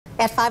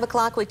At 5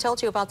 o'clock, we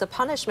told you about the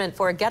punishment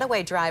for a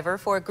getaway driver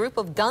for a group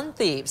of gun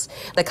thieves.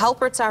 The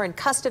culprits are in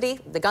custody.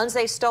 The guns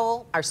they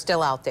stole are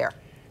still out there.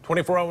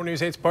 24-Hour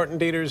News 8's Barton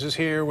Dieters is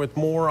here with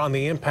more on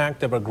the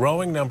impact of a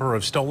growing number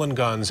of stolen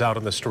guns out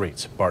on the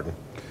streets. Barton.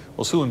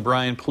 Well, Sue and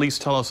Brian, police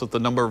tell us that the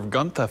number of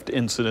gun theft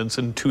incidents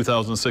in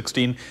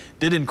 2016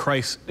 did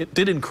increase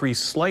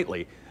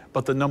slightly,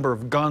 but the number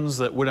of guns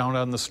that went out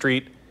on the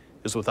street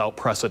is without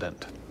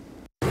precedent.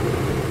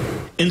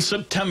 In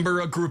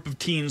September, a group of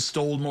teens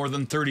stole more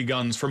than 30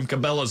 guns from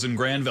Cabela's in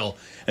Granville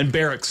and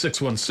Barracks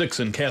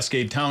 616 in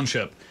Cascade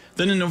Township.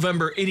 Then in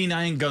November,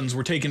 89 guns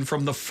were taken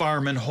from the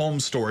Farm and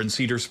Home store in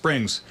Cedar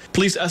Springs.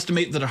 Police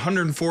estimate that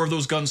 104 of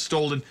those guns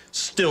stolen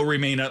still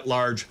remain at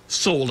large,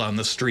 sold on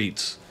the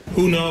streets.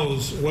 Who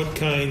knows what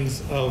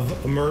kinds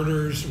of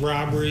murders,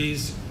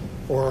 robberies,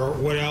 or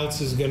what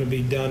else is going to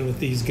be done with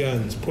these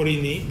guns.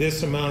 Putting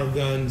this amount of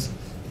guns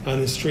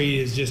on the street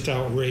is just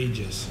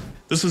outrageous.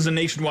 This is a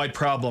nationwide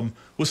problem,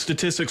 with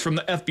statistics from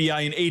the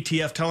FBI and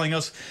ATF telling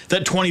us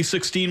that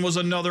 2016 was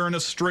another in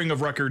a string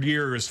of record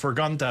years for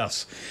gun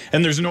thefts.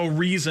 And there's no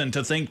reason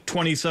to think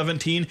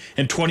 2017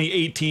 and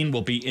 2018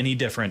 will be any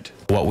different.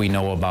 What we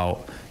know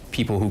about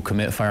people who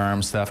commit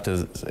firearms theft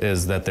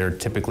is that they're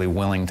typically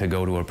willing to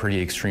go to a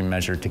pretty extreme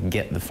measure to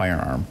get the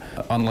firearm.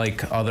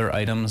 Unlike other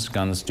items,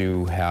 guns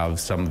do have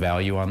some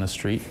value on the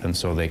street, and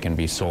so they can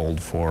be sold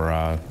for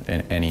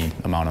any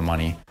amount of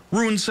money.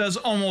 Roon says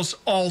almost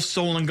all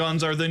stolen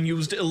guns are then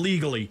used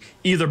illegally,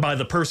 either by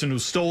the person who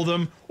stole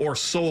them or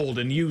sold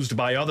and used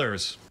by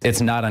others.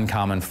 It's not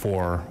uncommon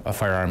for a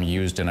firearm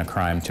used in a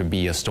crime to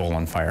be a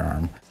stolen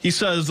firearm. He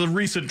says the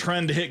recent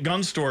trend to hit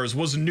gun stores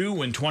was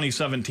new in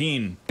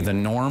 2017. The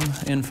norm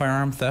in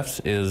firearm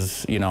thefts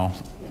is,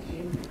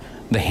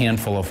 the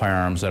handful of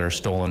firearms that are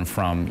stolen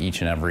from each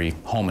and every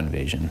home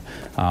invasion.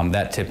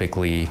 That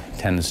typically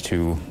tends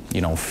to,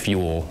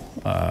 fuel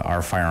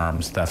our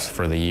firearms thefts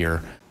for the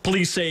year.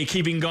 Police say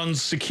keeping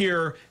guns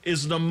secure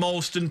is the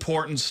most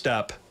important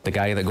step. The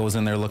guy that goes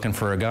in there looking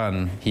for a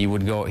gun, he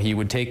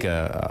would take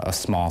a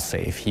small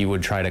safe. He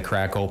would try to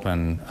crack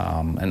open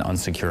an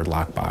unsecured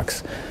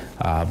lockbox.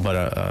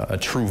 But a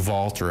true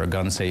vault or a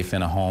gun safe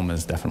in a home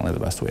is definitely the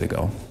best way to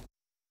go.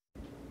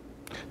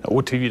 At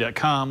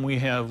WOODTV.com, we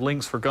have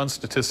links for gun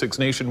statistics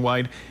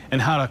nationwide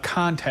and how to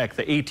contact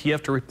the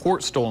ATF to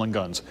report stolen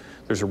guns.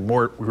 There's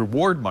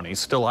reward money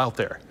still out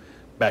there.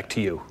 Back to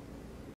you.